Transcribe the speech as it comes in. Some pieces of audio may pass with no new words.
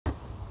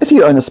If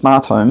you own a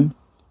smart home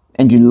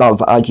and you love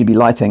RGB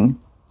lighting,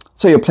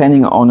 so you're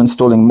planning on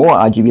installing more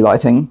RGB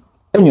lighting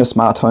in your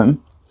smart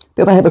home,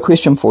 then I have a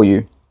question for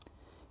you.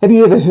 Have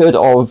you ever heard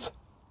of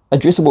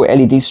addressable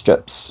LED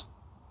strips?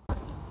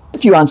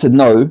 If you answered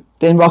no,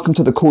 then welcome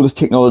to the coolest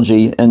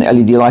technology in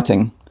LED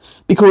lighting.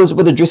 Because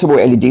with addressable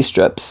LED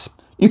strips,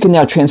 you can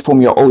now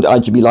transform your old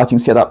RGB lighting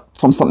setup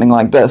from something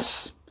like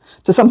this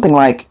to something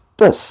like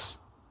this.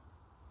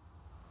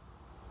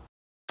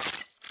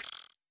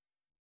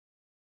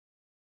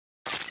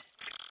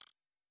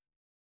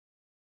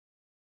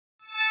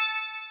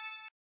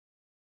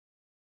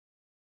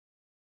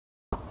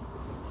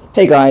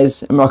 Hey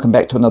guys, and welcome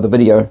back to another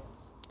video.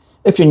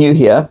 If you're new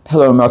here,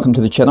 hello and welcome to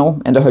the channel,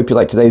 and I hope you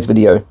like today's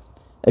video.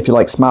 If you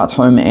like smart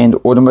home and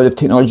automotive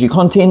technology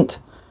content,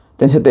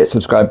 then hit that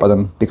subscribe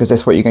button, because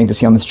that's what you're going to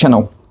see on this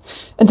channel.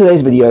 In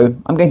today's video,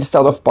 I'm going to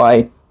start off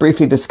by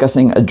briefly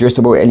discussing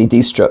addressable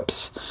LED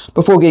strips,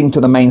 before getting to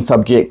the main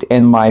subject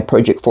and my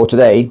project for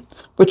today,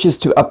 which is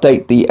to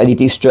update the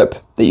LED strip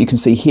that you can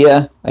see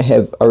here I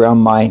have around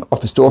my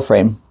office door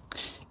frame.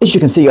 As you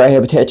can see, I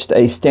have attached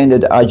a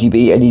standard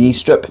RGB LED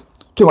strip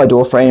to my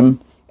door frame,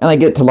 and I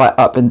get to light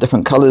up in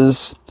different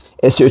colors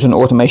as certain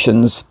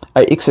automations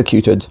are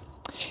executed.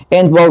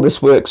 And while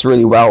this works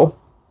really well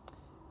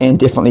and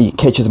definitely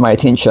catches my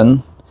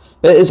attention,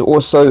 it is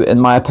also,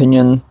 in my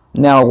opinion,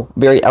 now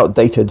very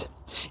outdated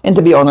and,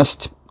 to be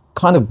honest,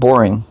 kind of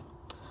boring.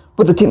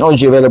 With the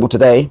technology available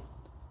today,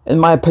 in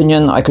my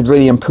opinion, I could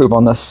really improve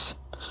on this.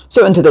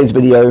 So in today's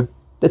video,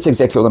 that's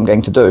exactly what I'm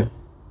going to do.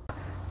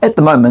 At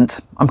the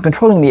moment, I'm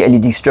controlling the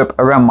LED strip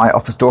around my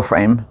office door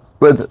frame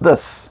with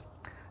this,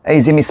 a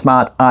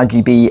semi-smart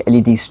RGB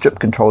LED strip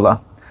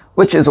controller,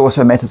 which is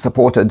also Matter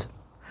supported.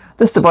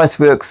 This device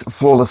works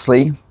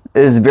flawlessly,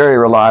 is very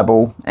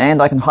reliable,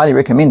 and I can highly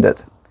recommend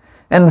it.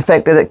 And the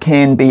fact that it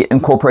can be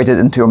incorporated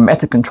into a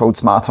Matter controlled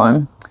smart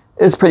home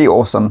is pretty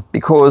awesome,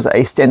 because a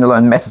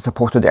standalone Matter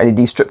supported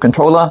LED strip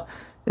controller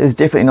is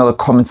definitely not a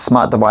common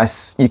smart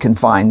device you can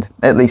find,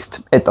 at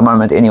least at the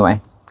moment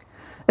anyway.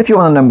 If you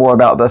want to know more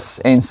about this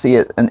and see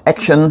it in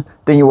action,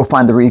 then you will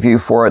find the review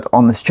for it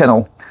on this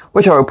channel,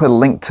 which I will put a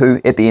link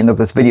to at the end of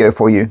this video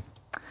for you.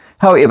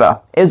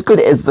 However, as good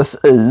as this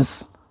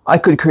is, I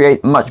could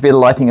create much better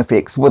lighting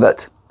effects with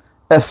it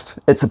if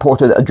it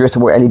supported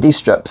addressable LED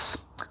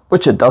strips,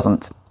 which it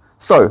doesn't.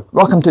 So,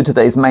 welcome to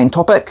today's main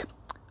topic,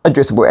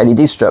 addressable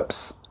LED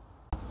strips.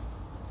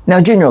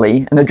 Now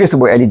generally, an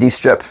addressable LED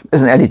strip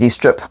is an LED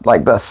strip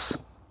like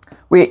this,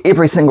 where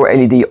every single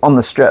LED on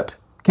the strip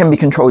can be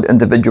controlled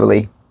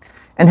individually.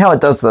 And how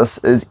it does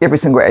this is every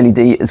single LED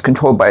is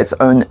controlled by its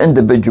own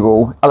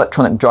individual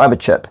electronic driver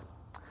chip.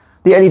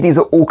 The LEDs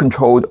are all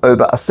controlled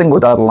over a single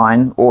data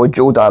line or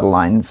dual data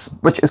lines,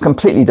 which is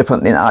completely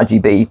different than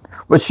RGB,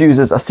 which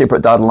uses a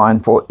separate data line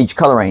for each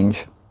color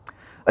range.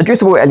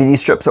 Addressable LED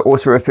strips are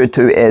also referred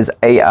to as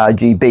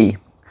ARGB,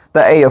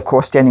 the A of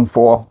course standing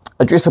for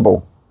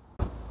addressable.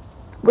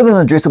 With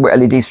an addressable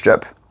LED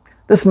strip,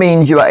 this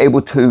means you are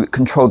able to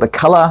control the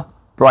color,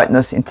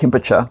 brightness and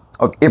temperature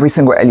of every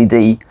single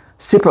LED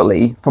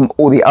separately from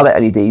all the other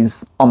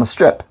LEDs on the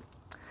strip.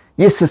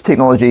 Yes, this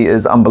technology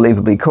is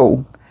unbelievably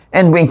cool,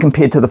 and when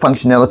compared to the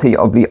functionality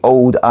of the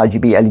old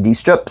RGB LED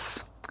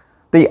strips,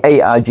 the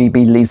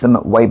ARGB leaves them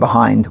way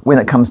behind when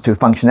it comes to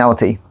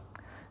functionality.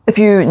 If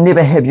you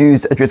never have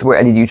used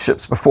addressable LED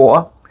strips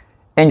before,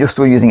 and you're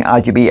still using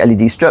RGB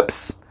LED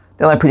strips,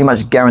 then I pretty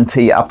much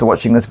guarantee after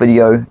watching this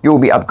video, you'll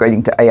be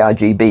upgrading to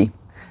ARGB.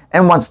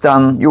 And once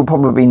done, you'll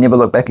probably never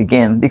look back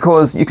again,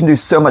 because you can do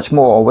so much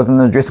more with an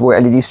addressable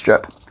LED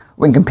strip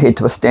when compared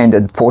to a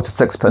standard 4 to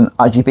 6 pin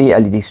RGB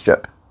LED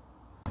strip.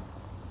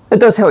 It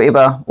does,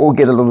 however, all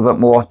get a little bit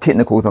more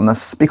technical than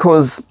this,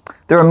 because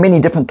there are many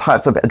different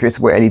types of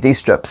addressable LED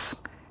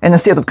strips, and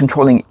instead of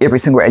controlling every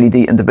single LED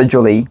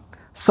individually,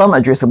 some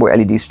addressable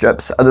LED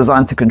strips are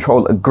designed to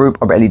control a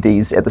group of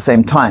LEDs at the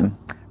same time,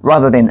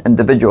 rather than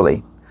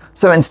individually.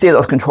 So instead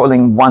of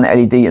controlling one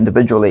LED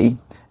individually,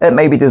 it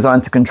may be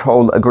designed to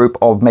control a group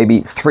of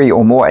maybe 3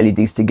 or more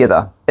LEDs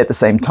together at the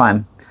same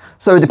time.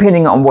 So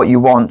depending on what you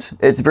want,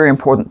 it's very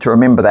important to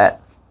remember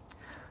that.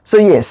 So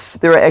yes,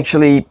 there are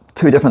actually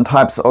 2 different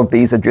types of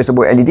these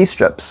addressable LED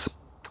strips,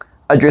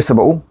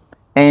 addressable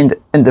and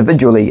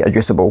individually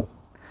addressable.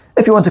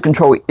 If you want to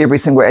control every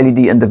single LED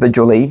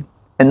individually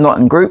and not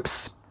in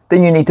groups,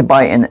 then you need to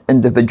buy an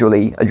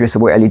individually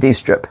addressable LED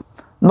strip,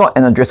 not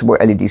an addressable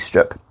LED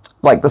strip,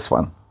 like this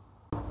one.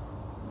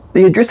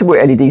 The addressable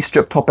LED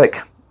strip topic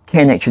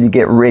can actually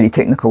get really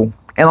technical,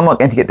 and I'm not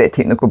going to get that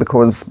technical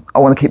because I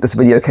want to keep this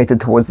video catered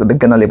towards the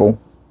beginner level.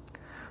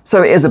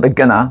 So as a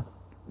beginner,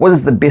 what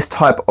is the best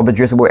type of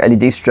addressable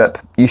LED strip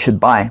you should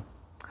buy?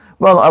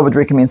 Well, I would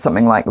recommend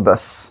something like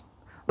this,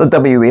 the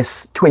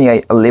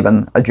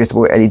WS2811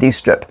 addressable LED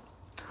strip.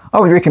 I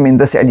would recommend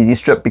this LED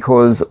strip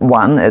because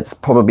 1, it's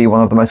probably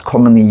one of the most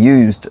commonly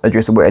used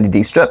addressable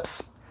LED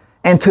strips,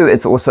 and 2,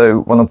 it's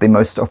also one of the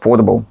most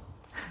affordable.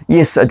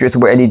 Yes,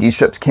 addressable LED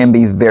strips can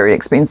be very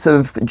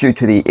expensive due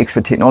to the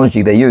extra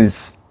technology they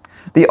use.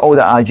 The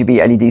older RGB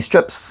LED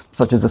strips,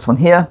 such as this one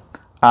here,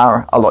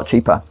 are a lot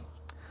cheaper.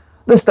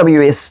 This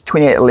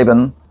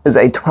WS2811 is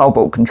a 12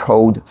 volt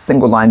controlled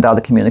single line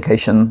data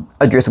communication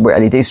addressable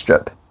LED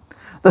strip.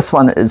 This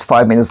one is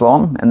 5 meters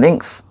long in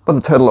length with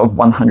a total of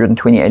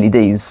 120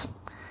 LEDs,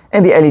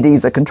 and the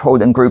LEDs are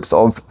controlled in groups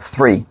of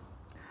 3.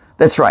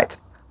 That's right,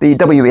 the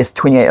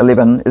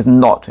WS2811 is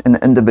not an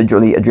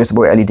individually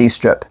addressable LED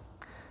strip.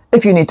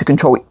 If you need to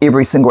control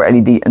every single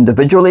LED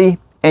individually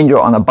and you're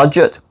on a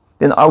budget,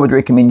 then I would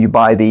recommend you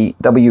buy the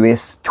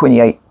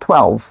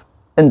WS2812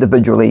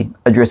 individually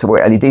addressable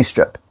LED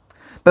strip.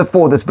 But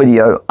for this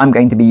video, I'm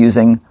going to be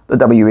using the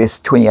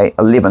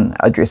WS2811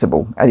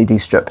 addressable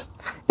LED strip,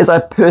 as I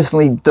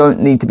personally don't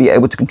need to be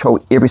able to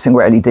control every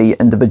single LED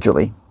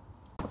individually.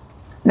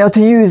 Now, to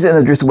use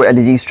an addressable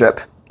LED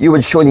strip, you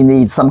would surely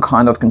need some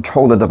kind of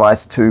controller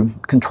device to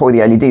control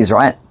the LEDs,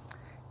 right?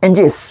 And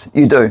yes,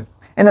 you do.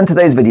 And in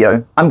today's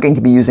video, I'm going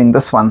to be using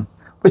this one,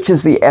 which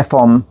is the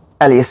Athom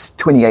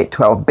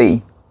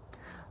LS2812B.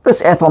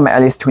 This Athom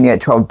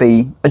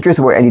LS2812B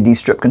addressable LED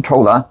strip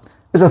controller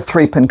is a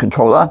 3-pin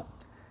controller,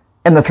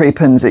 and the 3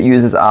 pins it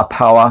uses are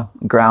power,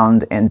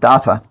 ground, and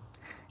data.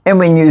 And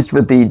when used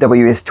with the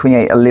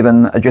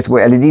WS2811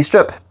 addressable LED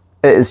strip,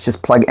 it is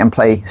just plug and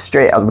play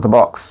straight out of the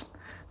box.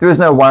 There is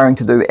no wiring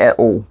to do at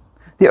all.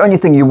 The only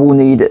thing you will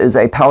need is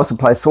a power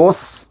supply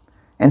source,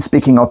 and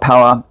speaking of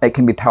power, it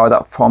can be powered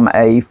up from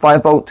a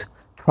 5 volt,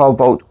 12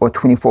 volt, or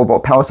 24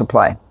 volt power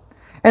supply,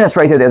 and it's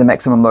rated at a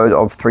maximum load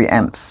of 3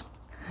 amps.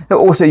 It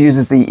also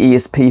uses the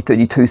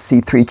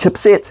ESP32C3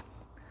 chipset.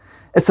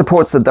 It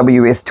supports the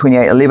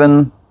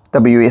WS2811,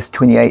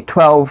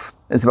 WS2812,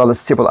 as well as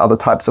several other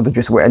types of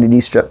addressable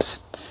LED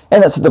strips.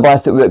 And it's a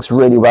device that works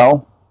really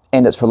well,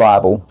 and it's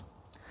reliable.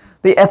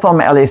 The Athom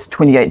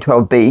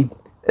LS2812B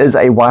is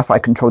a Wi-Fi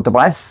controlled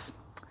device.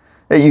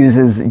 It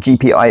uses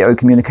GPIO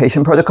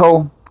communication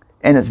protocol,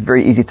 and it's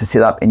very easy to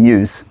set up and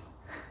use.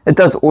 It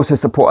does also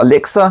support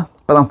Alexa,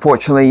 but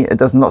unfortunately it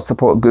does not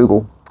support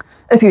Google.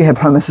 If you have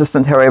Home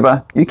Assistant,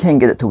 however, you can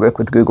get it to work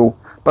with Google,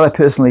 but I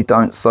personally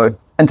don't, so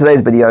in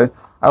today's video,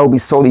 I will be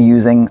solely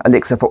using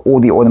Alexa for all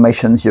the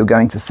automations you're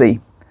going to see.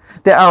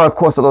 There are, of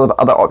course, a lot of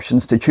other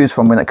options to choose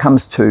from when it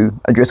comes to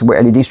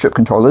addressable LED strip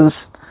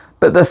controllers,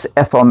 but this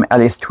Athom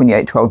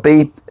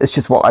LS2812B is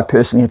just what I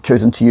personally have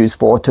chosen to use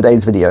for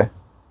today's video.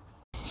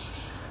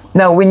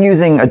 Now, when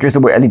using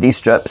addressable LED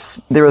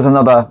strips, there is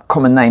another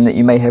common name that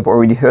you may have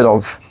already heard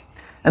of,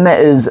 and that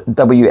is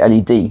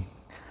WLED.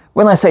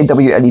 When I say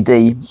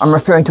WLED, I'm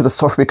referring to the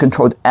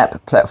software-controlled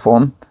app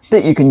platform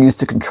that you can use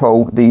to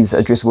control these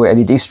addressable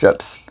LED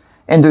strips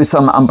and do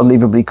some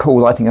unbelievably cool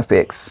lighting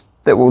effects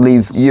that will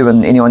leave you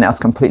and anyone else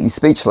completely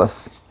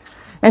speechless.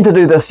 And to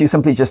do this, you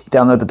simply just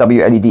download the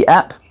WLED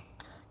app,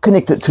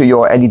 connect it to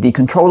your LED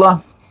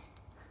controller,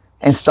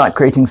 and start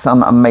creating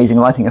some amazing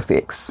lighting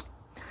effects.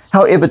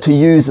 However, to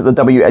use the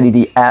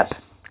WLED app,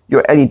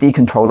 your LED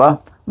controller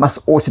must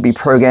also be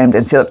programmed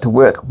and set up to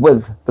work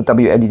with the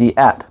WLED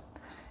app.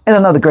 And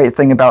another great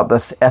thing about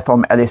this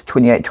Athom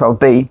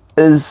LS2812B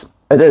is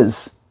it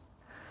is.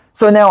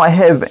 So now I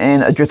have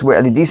an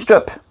addressable LED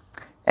strip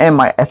and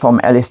my Athom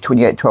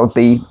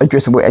LS2812B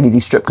addressable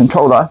LED strip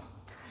controller.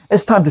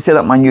 It's time to set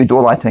up my new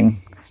door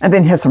lighting and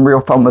then have some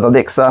real fun with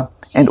Alexa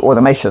and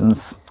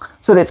automations.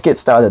 So let's get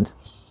started.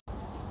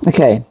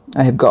 Okay,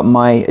 I have got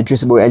my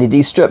addressable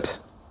LED strip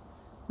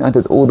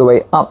mounted all the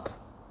way up,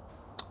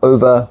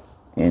 over,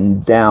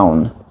 and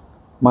down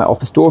my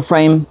office door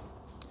frame,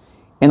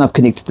 and I've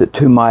connected it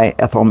to my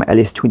Athom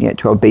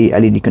LS2812B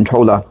LED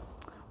controller,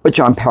 which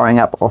I'm powering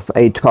up off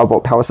a 12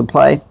 volt power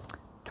supply,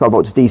 12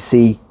 volts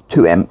DC,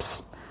 2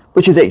 amps,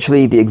 which is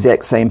actually the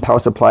exact same power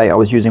supply I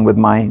was using with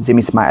my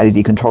Semi-Smart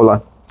LED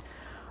controller.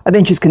 I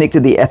then just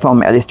connected the Athom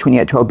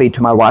LS2812B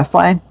to my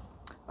Wi-Fi.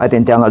 I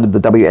then downloaded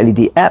the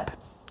WLED app,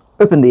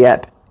 opened the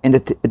app, and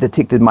it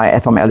detected my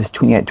Athom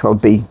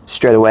LS2812B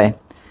straight away,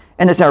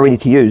 and it's now ready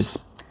to use.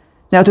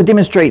 Now, to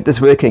demonstrate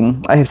this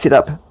working, I have set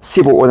up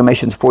several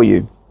automations for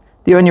you.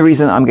 The only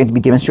reason I'm going to be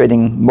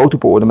demonstrating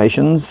multiple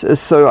automations is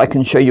so I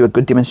can show you a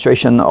good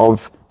demonstration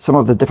of some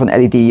of the different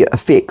LED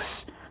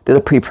effects that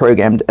are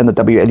pre-programmed in the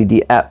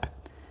WLED app.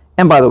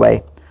 And by the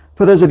way,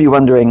 for those of you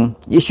wondering,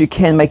 yes, you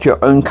can make your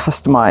own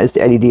customized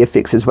LED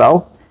effects as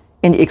well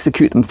and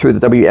execute them through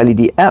the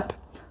WLED app,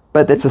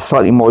 but that's a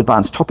slightly more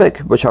advanced topic,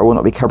 which I will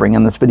not be covering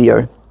in this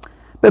video.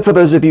 But for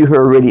those of you who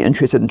are really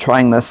interested in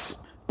trying this,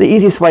 the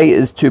easiest way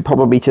is to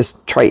probably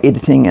just try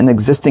editing an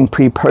existing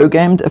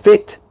pre-programmed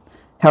effect.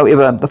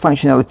 However, the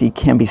functionality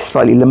can be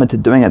slightly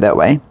limited doing it that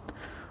way.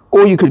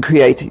 Or you could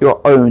create your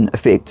own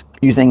effect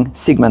using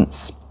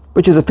segments,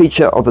 which is a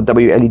feature of the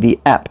WLED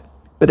app,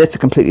 but that's a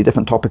completely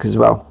different topic as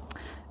well.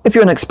 If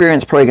you're an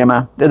experienced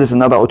programmer, that is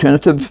another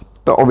alternative,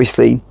 but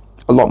obviously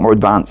a lot more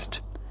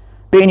advanced.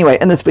 But anyway,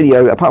 in this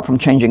video, apart from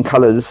changing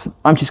colors,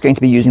 I'm just going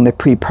to be using the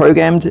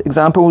pre-programmed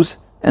examples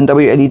in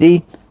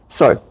WLED.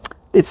 So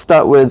let's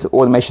start with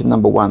automation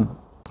number 1.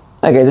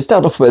 Okay, to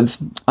start off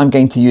with, I'm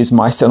going to use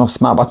my turn off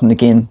smart button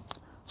again.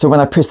 So when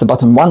I press the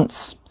button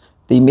once,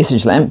 the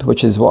message lamp,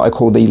 which is what I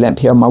call the lamp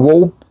here on my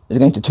wall, is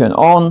going to turn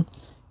on,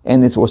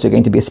 and there's also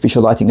going to be a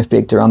special lighting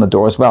effect around the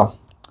door as well.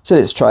 So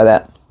let's try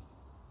that.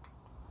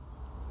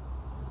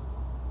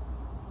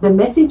 The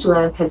message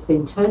lamp has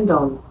been turned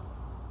on.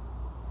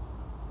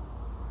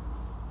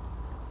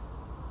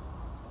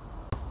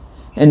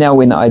 And now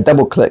when I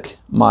double click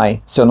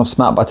my Turn Off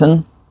Smart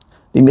button,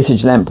 the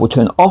message lamp will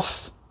turn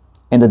off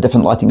and a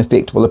different lighting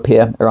effect will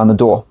appear around the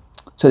door.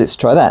 So let's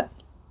try that.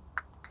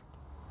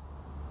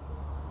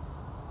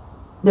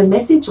 The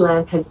message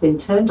lamp has been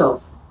turned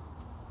off.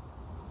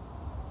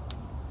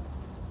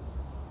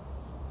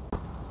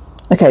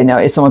 Okay, now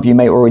as some of you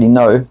may already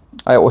know,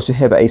 I also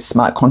have a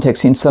smart contact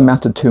sensor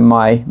mounted to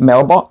my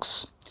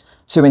mailbox.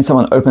 So when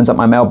someone opens up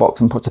my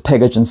mailbox and puts a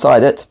package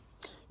inside it,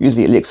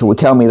 usually Alexa will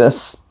tell me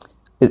this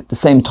at the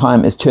same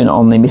time as turn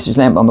on the message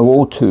lamp on the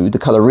wall to the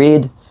color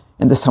red,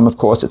 and this time of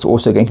course it's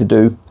also going to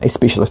do a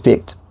special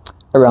effect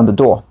around the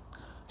door.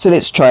 So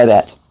let's try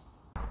that.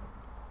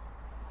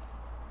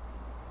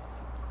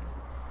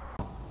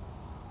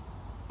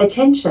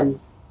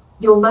 Attention!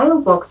 Your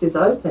mailbox is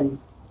open.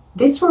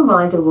 This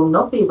reminder will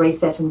not be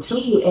reset until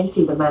you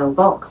empty the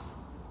mailbox.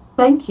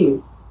 Thank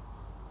you.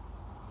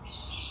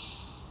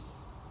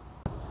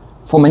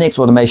 For my next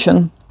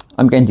automation,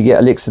 I'm going to get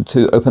Alexa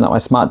to open up my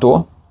smart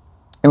door.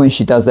 And when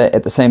she does that,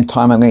 at the same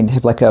time, I'm going to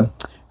have like a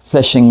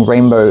flashing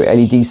rainbow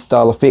LED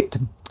style effect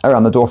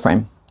around the door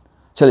frame.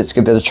 So let's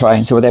give that a try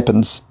and see what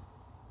happens.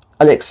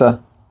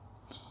 Alexa,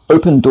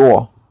 open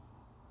door.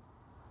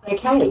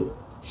 Okay.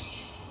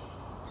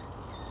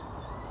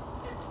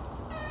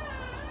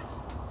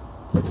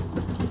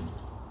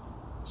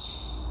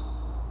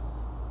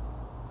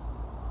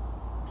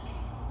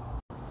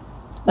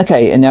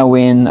 Okay, and now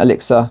when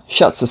Alexa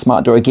shuts the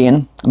smart door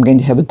again, I'm going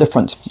to have a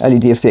different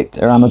LED effect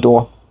around the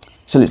door.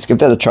 So let's give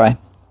that a try.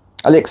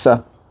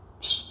 Alexa,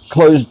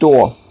 close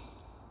door.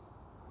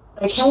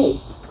 Okay.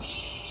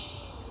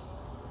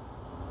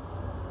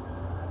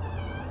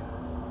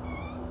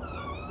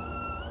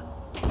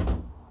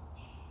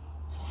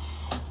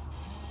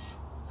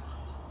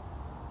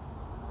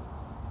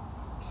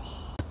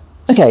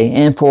 Okay,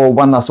 and for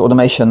one last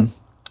automation,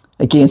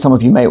 again, some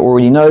of you may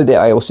already know that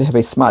I also have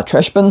a smart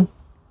trash bin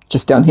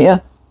just down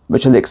here,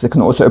 which Alexa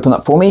can also open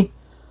up for me.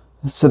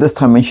 So this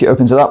time when she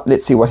opens it up,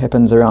 let's see what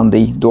happens around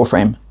the door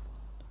frame.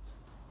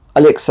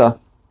 Alexa,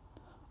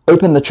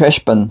 open the trash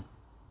bin.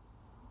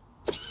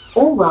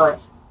 All right.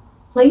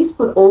 Please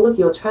put all of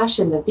your trash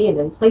in the bin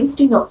and please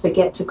do not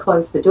forget to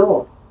close the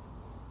door.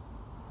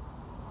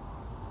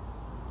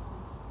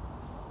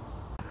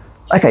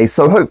 Okay,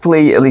 so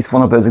hopefully at least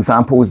one of those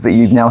examples that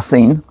you've now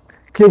seen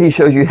clearly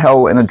shows you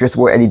how an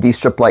addressable LED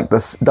strip like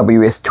this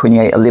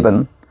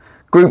WS2811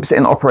 groups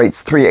and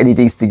operates 3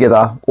 LEDs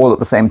together all at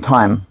the same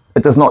time.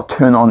 It does not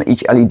turn on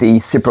each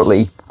LED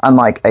separately,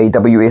 unlike a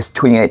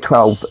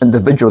WS2812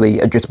 individually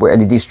addressable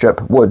LED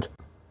strip would.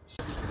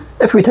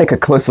 If we take a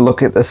closer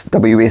look at this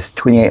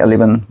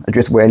WS2811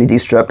 addressable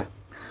LED strip,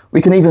 we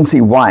can even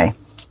see why.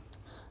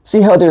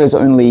 See how there is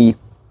only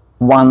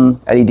one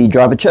LED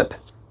driver chip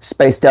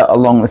spaced out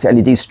along this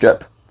LED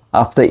strip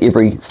after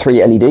every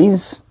 3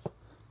 LEDs?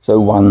 So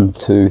 1,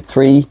 2,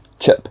 3,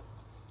 chip.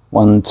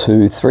 1,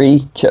 2,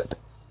 3, chip.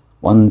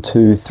 1,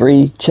 2,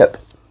 3, chip.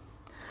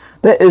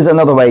 That is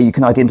another way you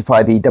can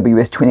identify the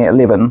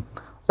WS2811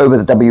 over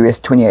the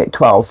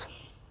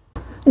WS2812.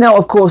 Now,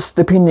 of course,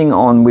 depending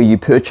on where you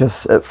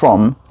purchase it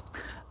from,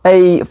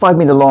 a 5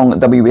 meter long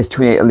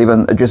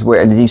WS2811 addressable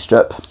LED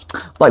strip,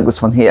 like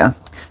this one here,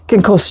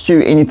 can cost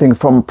you anything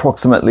from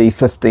approximately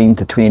 $15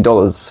 to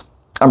 $20.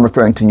 I'm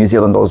referring to New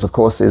Zealand dollars, of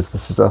course, as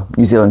this is a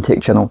New Zealand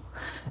tech channel.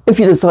 If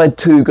you decide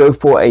to go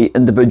for a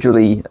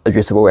individually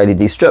addressable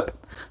LED strip,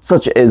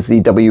 such as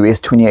the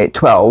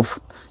WS2812,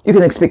 you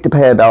can expect to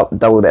pay about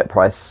double that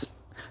price.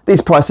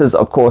 These prices,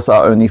 of course,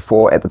 are only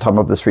for at the time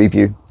of this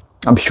review.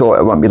 I'm sure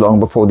it won't be long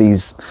before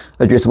these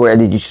addressable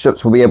LED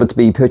strips will be able to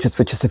be purchased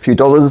for just a few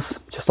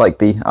dollars, just like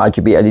the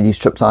RGB LED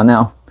strips are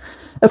now.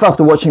 If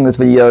after watching this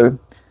video,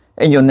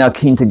 and you're now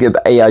keen to give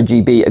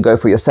ARGB a go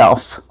for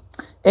yourself,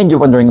 and you're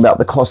wondering about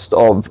the cost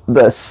of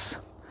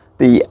this,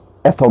 the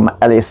Athom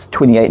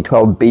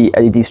LS2812B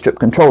LED strip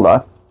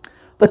controller,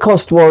 the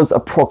cost was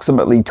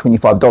approximately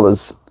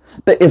 $25.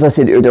 But as I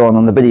said earlier on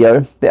in the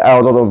video, there are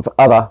a lot of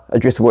other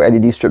addressable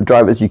LED strip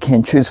drivers you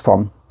can choose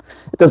from.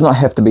 It does not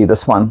have to be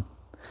this one.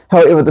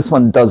 However, this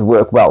one does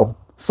work well,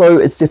 so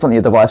it's definitely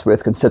a device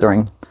worth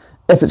considering,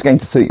 if it's going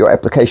to suit your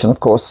application, of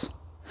course.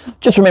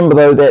 Just remember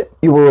though that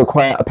you will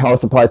require a power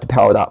supply to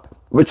power it up,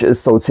 which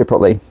is sold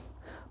separately.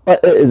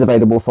 But it is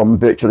available from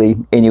virtually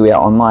anywhere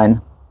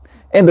online.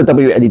 And the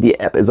WLED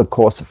app is of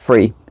course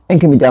free and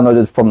can be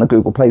downloaded from the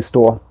Google Play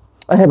Store.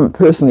 I haven't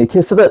personally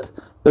tested it,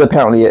 but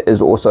apparently it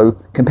is also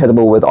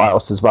compatible with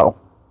iOS as well.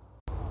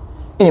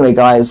 Anyway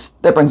guys,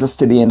 that brings us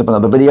to the end of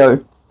another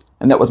video,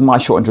 and that was my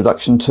short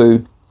introduction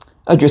to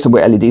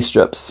addressable LED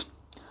strips.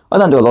 I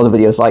don't do a lot of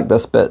videos like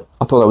this, but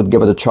I thought I would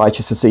give it a try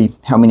just to see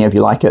how many of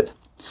you like it.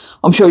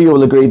 I'm sure you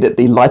will agree that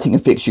the lighting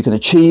effects you can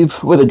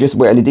achieve with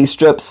addressable LED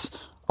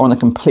strips are on a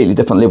completely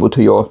different level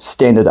to your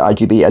standard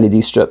RGB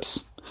LED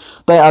strips.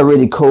 They are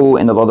really cool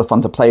and a lot of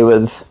fun to play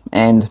with,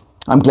 and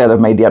I'm glad I've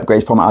made the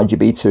upgrade from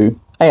RGB to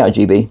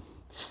ARGB.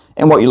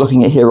 And what you're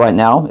looking at here right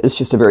now is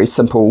just a very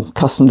simple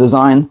custom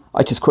design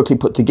I just quickly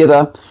put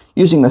together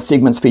using the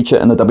segments feature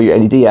in the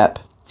WLED app.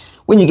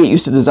 When you get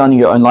used to designing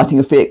your own lighting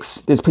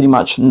effects, there's pretty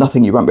much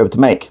nothing you won't be able to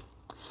make.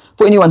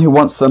 For anyone who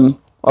wants them,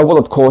 I will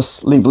of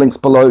course leave links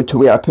below to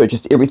where I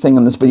purchased everything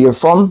in this video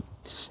from,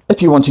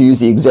 if you want to use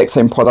the exact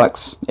same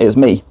products as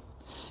me.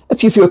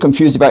 If you feel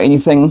confused about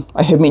anything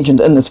I have mentioned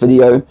in this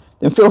video,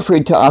 then feel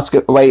free to ask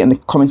it away in the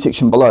comment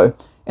section below,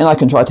 and I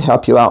can try to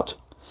help you out.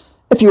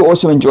 If you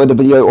also enjoyed the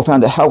video or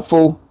found it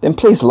helpful, then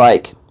please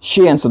like,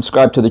 share and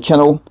subscribe to the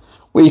channel,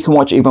 where you can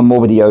watch even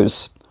more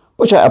videos,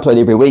 which I upload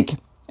every week,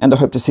 and I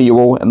hope to see you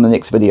all in the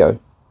next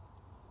video.